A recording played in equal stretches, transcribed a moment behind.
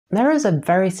There is a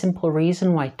very simple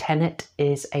reason why Tenet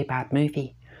is a bad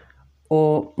movie,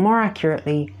 or more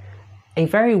accurately, a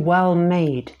very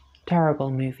well-made, terrible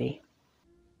movie.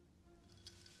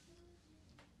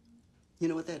 You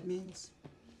know what that means?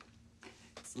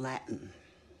 It's Latin.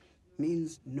 It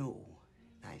means know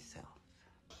thyself.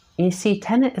 You see,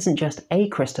 Tenet isn't just a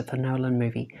Christopher Nolan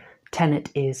movie. Tenet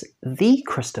is the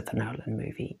Christopher Nolan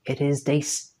movie. It is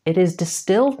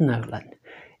distilled Nolan.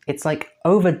 It's like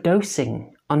overdosing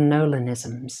on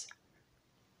Nolanisms.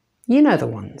 You know the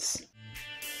ones.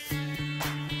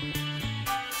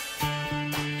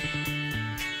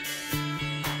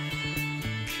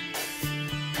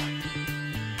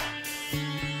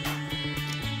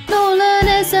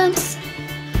 Nolanisms,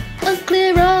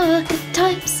 unclear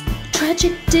archetypes,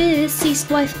 tragic deceased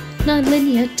wife,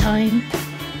 non-linear time.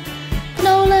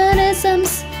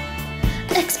 Nolanisms,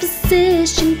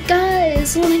 exposition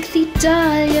guys, lengthy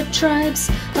diatribes,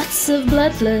 lots of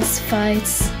bloodless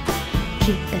fights.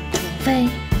 Keep it 12A,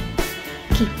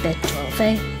 keep it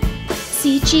 12A.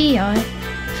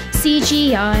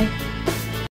 CGI.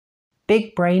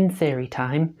 Big brain theory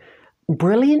time.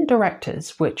 Brilliant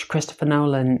directors, which Christopher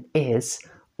Nolan is,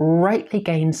 rightly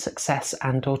gain success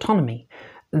and autonomy.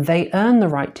 They earn the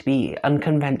right to be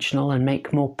unconventional and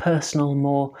make more personal,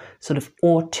 more sort of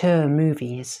auteur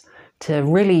movies, to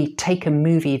really take a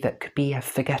movie that could be a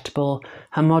forgettable,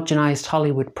 homogenized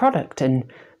Hollywood product and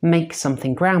make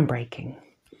something groundbreaking.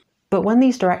 But when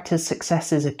these directors'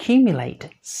 successes accumulate,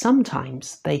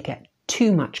 sometimes they get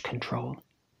too much control.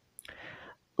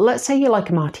 Let's say you like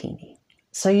a martini.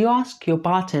 So you ask your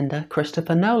bartender,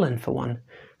 Christopher Nolan, for one,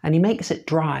 and he makes it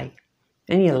dry,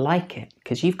 and you like it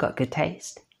because you've got good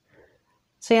taste.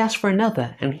 So you ask for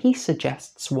another, and he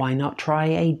suggests why not try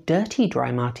a dirty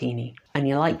dry martini, and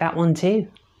you like that one too.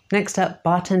 Next up,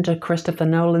 bartender Christopher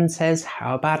Nolan says,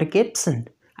 how about a Gibson?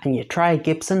 And you try a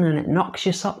Gibson and it knocks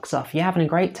your socks off. You're having a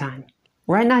great time.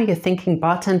 Right now you're thinking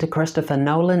bartender Christopher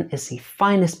Nolan is the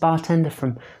finest bartender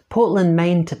from Portland,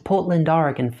 Maine to Portland,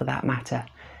 Oregon for that matter.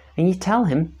 And you tell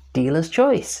him, dealer's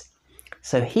choice.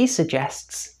 So he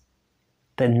suggests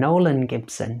the Nolan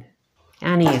Gibson.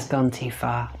 And he has gone too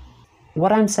far.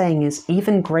 What I'm saying is,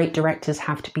 even great directors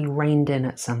have to be reined in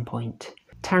at some point.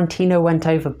 Tarantino went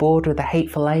overboard with The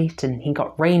Hateful Eight, and he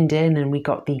got reined in, and we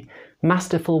got the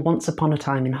masterful Once Upon a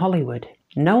Time in Hollywood.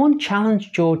 No one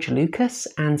challenged George Lucas,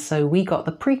 and so we got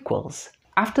the prequels.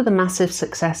 After the massive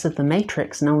success of The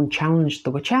Matrix, no one challenged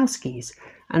the Wachowskis,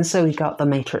 and so we got The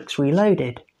Matrix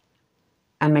Reloaded,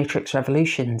 and Matrix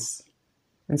Revolutions,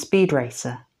 and Speed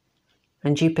Racer,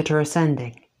 and Jupiter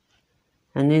Ascending,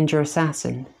 and Ninja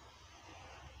Assassin.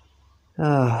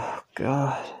 Oh,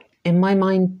 God. In my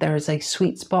mind, there is a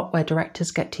sweet spot where directors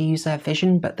get to use their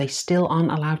vision, but they still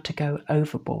aren't allowed to go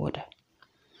overboard.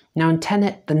 Now in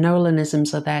Tenet, the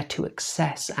Nolanisms are there to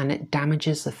excess, and it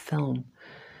damages the film.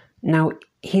 Now,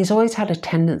 he's always had a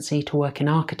tendency to work in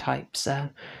archetypes.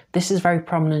 This is very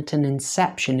prominent in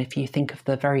Inception, if you think of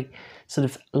the very sort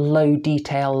of low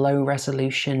detail, low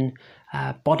resolution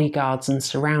bodyguards and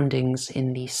surroundings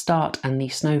in the start and the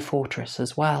Snow Fortress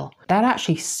as well. That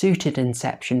actually suited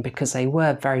Inception because they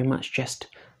were very much just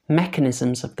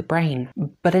mechanisms of the brain.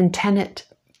 But in Tenet,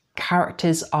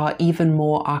 characters are even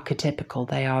more archetypical.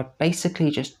 They are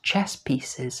basically just chess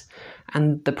pieces,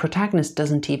 and the protagonist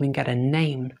doesn't even get a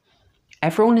name.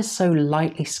 Everyone is so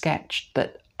lightly sketched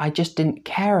that I just didn't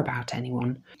care about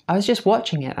anyone. I was just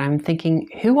watching it and I'm thinking,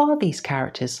 who are these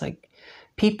characters? Like,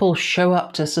 people show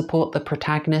up to support the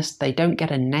protagonist, they don't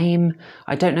get a name,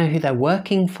 I don't know who they're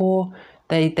working for,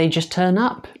 they just turn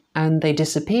up and they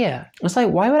disappear. It's like,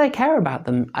 why would I care about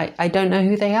them? I don't know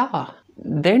who they are.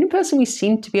 The only person we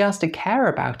seem to be asked to care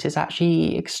about is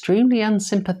actually extremely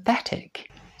unsympathetic.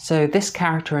 So this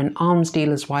character, an arms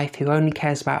dealer's wife who only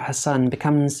cares about her son,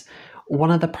 becomes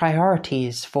one of the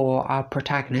priorities for our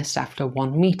protagonist after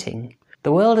one meeting.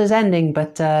 The world is ending,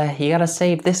 but you gotta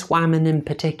save this whammon in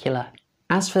particular.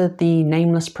 As for the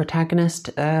nameless protagonist,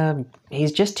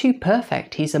 he's just too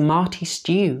perfect. He's a Marty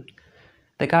Stew.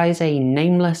 The guy's a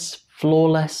nameless,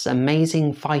 flawless,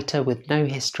 amazing fighter with no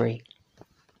history.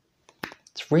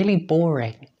 It's really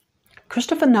boring.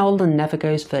 Christopher Nolan never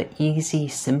goes for easy,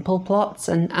 simple plots,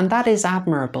 and that is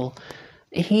admirable.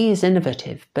 He is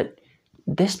innovative, but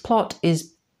this plot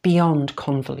is beyond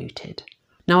convoluted.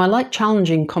 Now, I like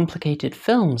challenging, complicated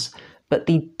films, but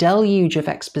the deluge of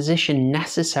exposition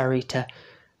necessary to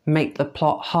make the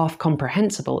plot half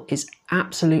comprehensible is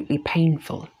absolutely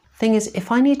painful. Thing is, if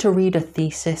I need to read a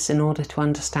thesis in order to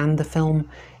understand the film,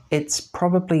 it's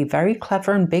probably very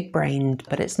clever and big-brained,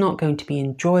 but it's not going to be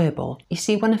enjoyable. You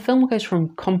see, when a film goes from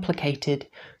complicated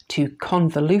to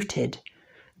convoluted,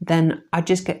 then I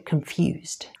just get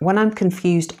confused. When I'm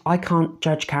confused, I can't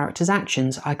judge characters'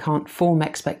 actions. I can't form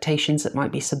expectations that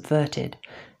might be subverted.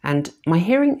 And my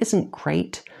hearing isn't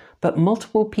great, but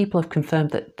multiple people have confirmed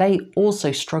that they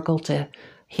also struggle to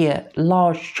hear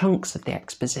large chunks of the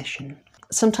exposition.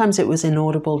 Sometimes it was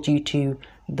inaudible due to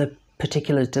the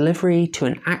particular delivery, to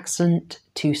an accent,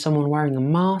 to someone wearing a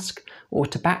mask, or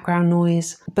to background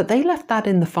noise. But they left that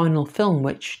in the final film,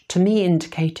 which to me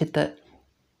indicated that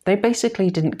they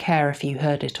basically didn't care if you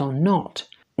heard it or not.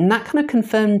 And that kind of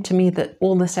confirmed to me that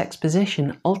all this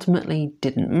exposition ultimately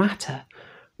didn't matter.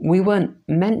 We weren't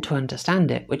meant to understand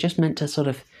it, we're just meant to sort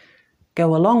of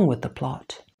go along with the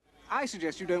plot. I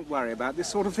suggest you don't worry about this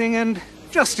sort of thing and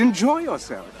just enjoy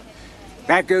yourself.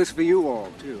 That goes for you all,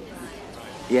 too.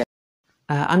 Yeah.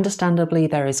 Understandably,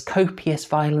 there is copious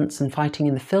violence and fighting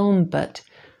in the film, but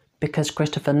because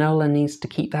Christoper Nolan needs to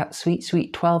keep that sweet,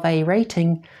 sweet 12A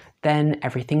rating, then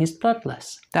everything is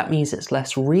bloodless. That means it's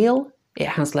less real, it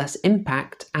has less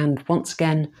impact, and once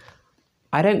again,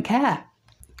 I don't care.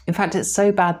 In fact, it's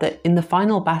so bad that in the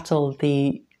final battle,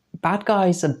 the bad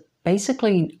guys are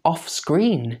basically off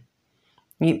screen.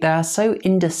 They are so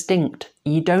indistinct,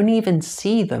 you don't even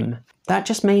see them. That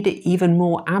just made it even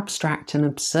more abstract and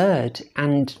absurd,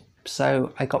 and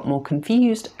so I got more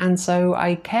confused, and so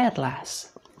I cared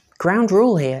less. Ground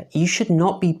rule here, you should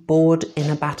not be bored in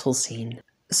a battle scene.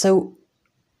 So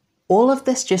all of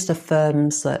this just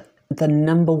affirms that the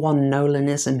number one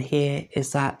Nolanism here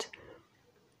is that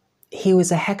he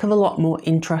was a heck of a lot more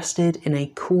interested in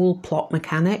a cool plot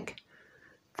mechanic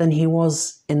than he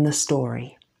was in the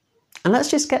story. And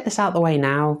let's just get this out of the way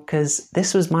now, because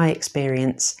this was my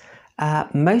experience.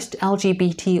 Most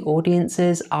LGBT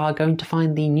audiences are going to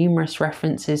find the numerous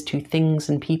references to things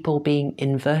and people being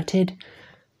inverted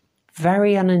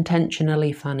very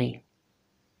unintentionally funny.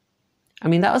 I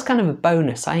mean, that was kind of a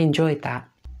bonus. I enjoyed that.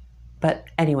 But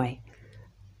anyway,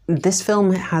 this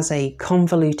film has a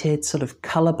convoluted sort of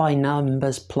colour by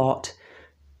numbers plot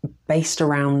based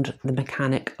around the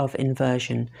mechanic of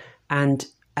inversion. And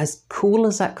as cool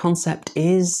as that concept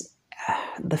is,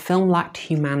 the film lacked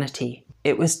humanity.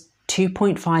 It was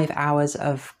 2.5 hours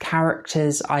of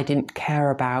characters I didn't care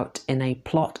about in a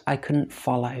plot I couldn't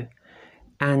follow.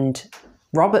 And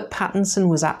Robert Pattinson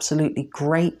was absolutely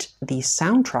great, the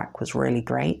soundtrack was really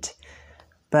great,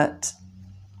 but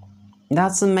that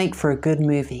doesn't make for a good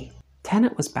movie.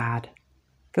 Tenet was bad.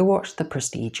 Go watch The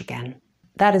Prestige again.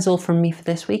 That is all from me for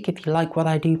this week. If you like what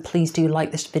I do, please do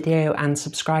like this video and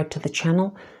subscribe to the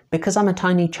channel. Because I'm a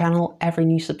tiny channel, every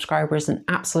new subscriber is an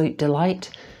absolute delight.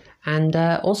 And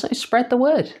also spread the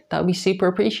word. That would be super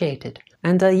appreciated.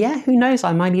 And yeah, who knows,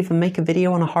 I might even make a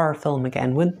video on a horror film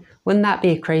again. Wouldn't that be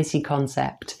a crazy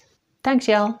concept? Thanks,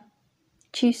 y'all.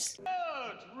 Tschüss.